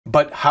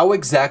But how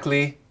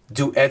exactly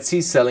do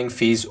Etsy selling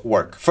fees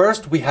work?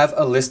 First, we have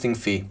a listing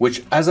fee,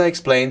 which, as I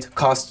explained,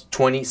 costs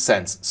 20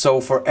 cents.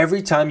 So for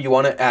every time you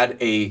want to add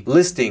a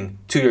listing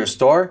to your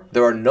store,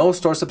 there are no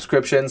store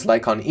subscriptions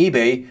like on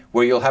eBay,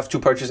 where you'll have to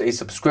purchase a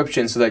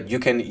subscription so that you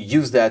can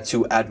use that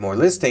to add more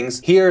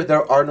listings. Here,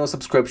 there are no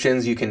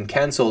subscriptions. You can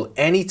cancel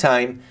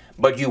anytime,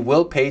 but you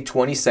will pay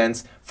 20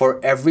 cents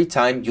for every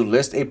time you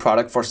list a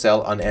product for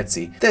sale on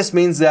Etsy. This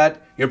means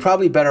that you're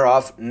probably better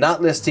off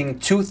not listing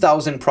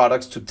 2,000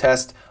 products to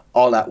test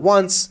all at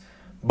once,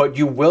 but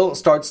you will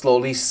start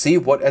slowly, see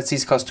what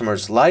Etsy's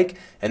customers like,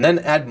 and then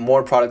add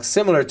more products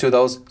similar to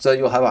those so that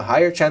you'll have a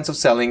higher chance of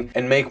selling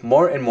and make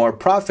more and more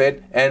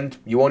profit, and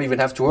you won't even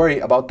have to worry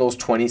about those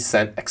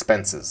 20-cent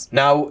expenses.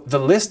 Now, the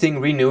listing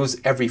renews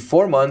every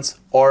 4 months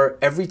or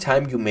every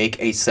time you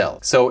make a sale.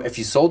 So if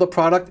you sold a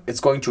product,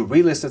 it's going to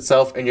relist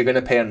itself and you're going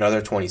to pay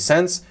another 20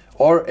 cents.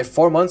 Or if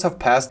 4 months have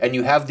passed and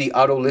you have the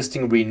auto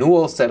listing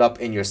renewal set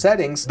up in your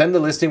settings, then the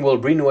listing will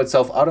renew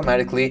itself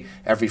automatically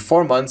every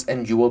 4 months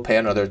and you will pay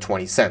another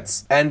 20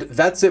 cents. And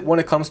that's it when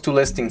it comes to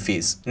listing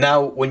fees.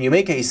 Now, when you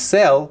make a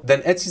sale,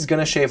 then Etsy's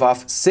gonna shave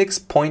off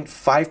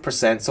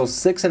 6.5%, so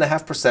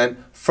 6.5%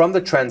 from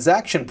the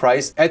transaction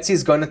price.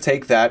 Etsy's gonna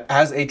take that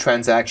as a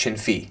transaction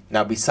fee.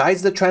 Now,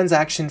 besides the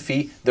transaction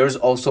fee, there's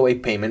also a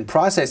payment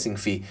processing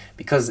fee,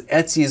 because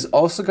Etsy is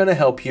also gonna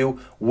help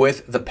you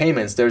with the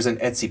payments. There's an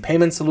Etsy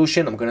payment solution.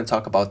 I'm going to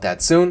talk about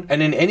that soon.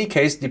 And in any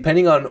case,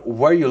 depending on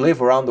where you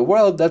live around the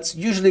world, that's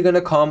usually going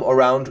to come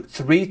around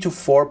 3 to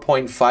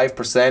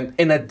 4.5%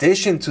 in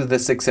addition to the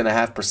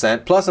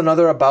 6.5%, plus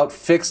another about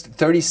fixed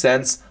 30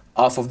 cents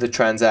off of the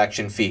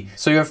transaction fee.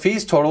 So your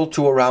fees total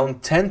to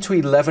around 10 to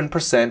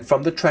 11%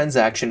 from the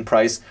transaction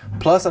price,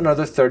 plus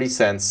another 30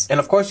 cents. And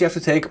of course, you have to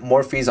take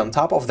more fees on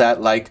top of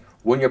that, like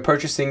when you're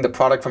purchasing the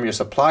product from your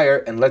supplier,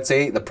 and let's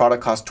say the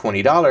product costs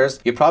 $20,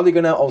 you're probably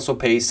gonna also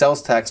pay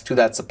sales tax to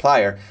that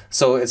supplier.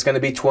 So it's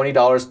gonna be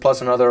 $20 plus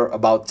another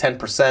about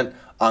 10%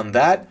 on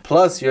that,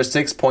 plus your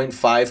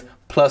 6.5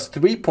 plus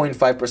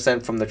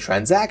 3.5% from the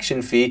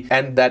transaction fee,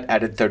 and that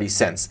added 30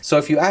 cents. So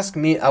if you ask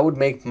me, I would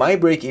make my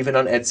break even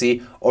on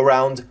Etsy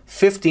around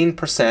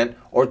 15%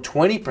 or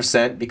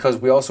 20%, because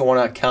we also want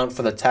to account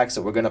for the tax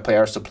that we're going to pay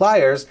our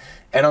suppliers.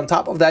 And on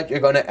top of that, you're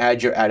going to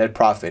add your added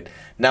profit.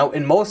 Now,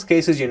 in most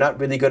cases, you're not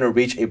really going to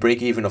reach a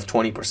break even of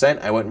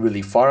 20%. I went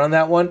really far on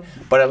that one,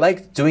 but I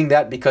like doing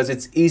that because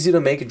it's easy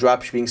to make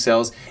dropshipping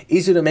sales,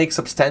 easy to make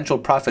substantial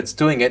profits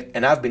doing it.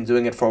 And I've been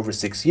doing it for over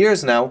 6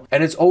 years now.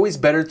 And it's always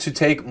better to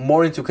take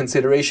more into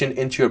consideration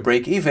into your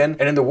break even.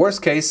 And in the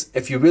worst case,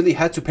 if you really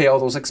had to pay all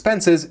those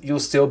expenses, you'll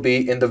still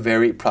be in the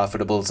very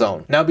profitable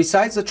zone. Now,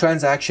 besides the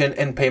transaction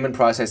and payment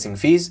processing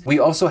fees, we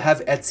also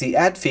have Etsy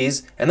ad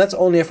fees, and that's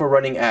only if we're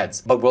running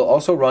ads, but we'll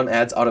also run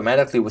ads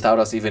automatically without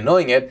us even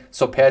knowing it,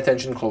 so pay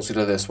attention closely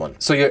to this one.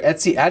 So your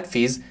Etsy ad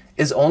fees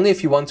is only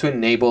if you want to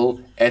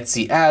enable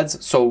Etsy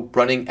ads, so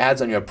running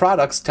ads on your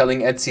products, telling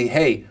Etsy,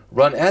 hey,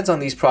 run ads on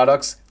these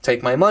products,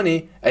 take my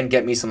money, and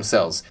get me some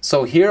sales.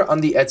 So here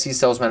on the Etsy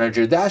Sales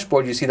Manager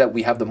dashboard, you see that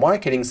we have the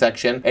marketing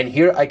section, and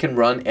here I can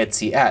run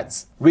Etsy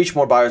ads. Reach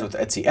more buyers with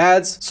Etsy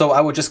ads. So I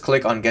would just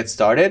click on Get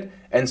Started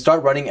and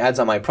start running ads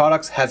on my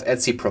products, have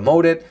Etsy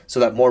promote it so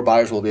that more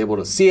buyers will be able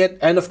to see it.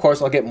 And of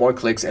course, I'll get more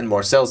clicks and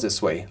more sales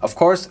this way. Of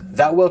course,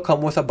 that will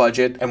come with a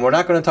budget, and we're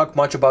not going to talk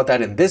much about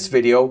that in this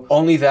video,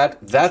 only that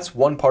that's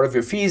one part of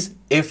your fees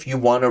if you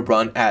want to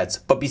run ads.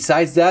 But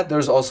besides that,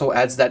 there's also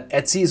ads that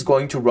Etsy is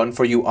going to run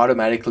for you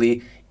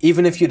automatically,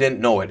 even if you didn't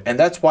know it. And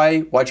that's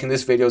why watching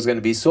this video is going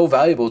to be so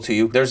valuable to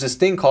you. There's this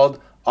thing called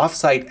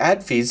offsite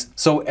ad fees.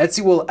 So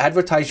Etsy will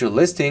advertise your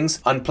listings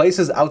on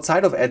places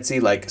outside of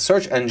Etsy, like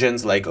search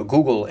engines like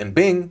Google and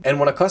Bing. And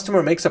when a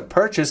customer makes a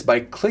purchase by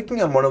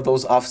clicking on one of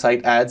those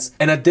offsite ads,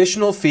 an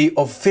additional fee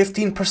of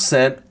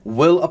 15%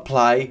 will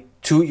apply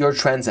to your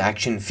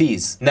transaction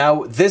fees.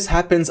 Now, this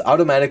happens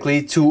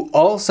automatically to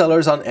all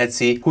sellers on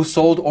Etsy who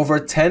sold over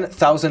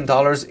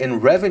 $10,000 in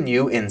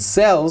revenue in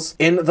sales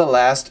in the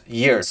last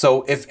year.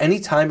 So if any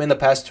time in the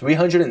past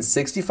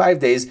 365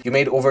 days you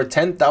made over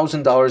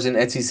 $10,000 in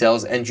Etsy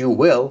sales, and you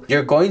will,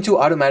 you're going to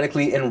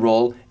automatically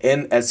enroll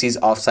in Etsy's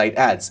offsite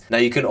ads. Now,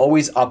 you can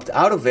always opt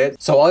out of it.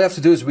 So all you have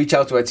to do is reach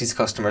out to Etsy's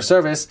customer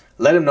service,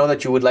 let them know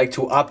that you would like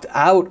to opt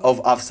out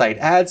of offsite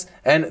ads,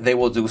 and they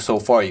will do so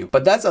for you.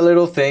 But that's a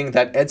little thing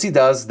that Etsy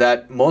does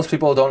that most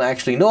people don't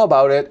actually know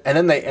about it, and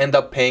then they end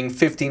up paying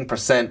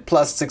 15%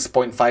 plus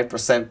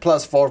 6.5%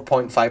 plus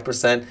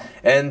 4.5%,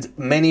 and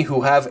many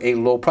who have a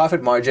low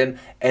profit margin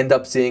end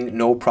up seeing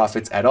no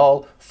profits at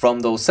all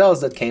from those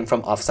sales that came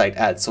from offsite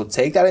ads. So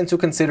take that into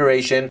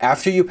consideration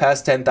after you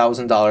pass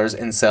 $10,000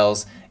 in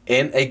sales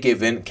in a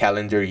given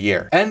calendar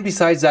year. And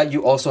besides that,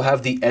 you also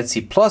have the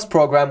Etsy Plus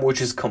program,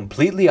 which is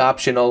completely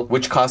optional,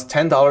 which costs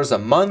 $10 a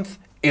month.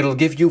 It'll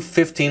give you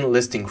 15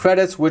 listing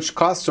credits, which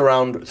costs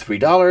around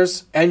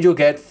 $3, and you'll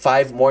get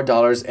 $5 more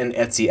in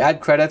Etsy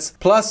ad credits,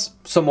 plus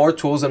some more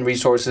tools and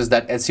resources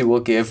that Etsy will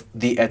give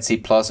the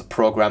Etsy Plus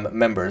program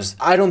members.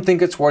 I don't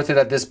think it's worth it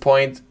at this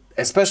point.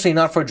 especially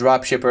not for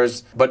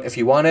dropshippers, but if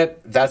you want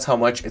it, that's how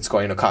much it's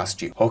going to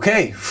cost you.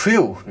 Okay,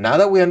 phew, now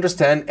that we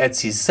understand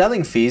Etsy's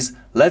selling fees,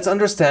 let's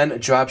understand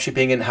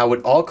dropshipping and how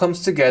it all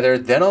comes together.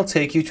 Then I'll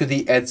take you to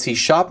the Etsy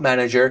Shop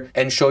Manager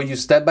and show you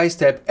step by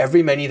step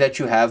every menu that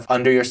you have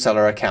under your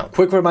seller account.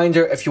 Quick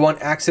reminder, if you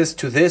want access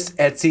to this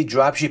Etsy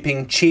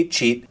dropshipping cheat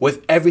sheet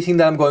with everything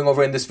that I'm going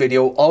over in this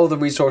video, all the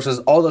resources,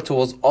 all the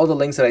tools, all the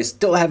links that I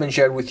still haven't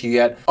shared with you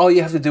yet, all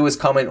you have to do is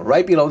comment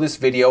right below this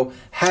video,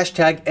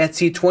 hashtag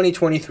Etsy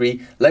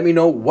 2023. Let me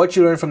know what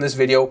you learned from this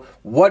video,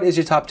 what is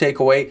your top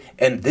takeaway,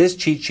 and this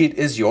cheat sheet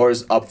is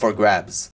yours up for grabs.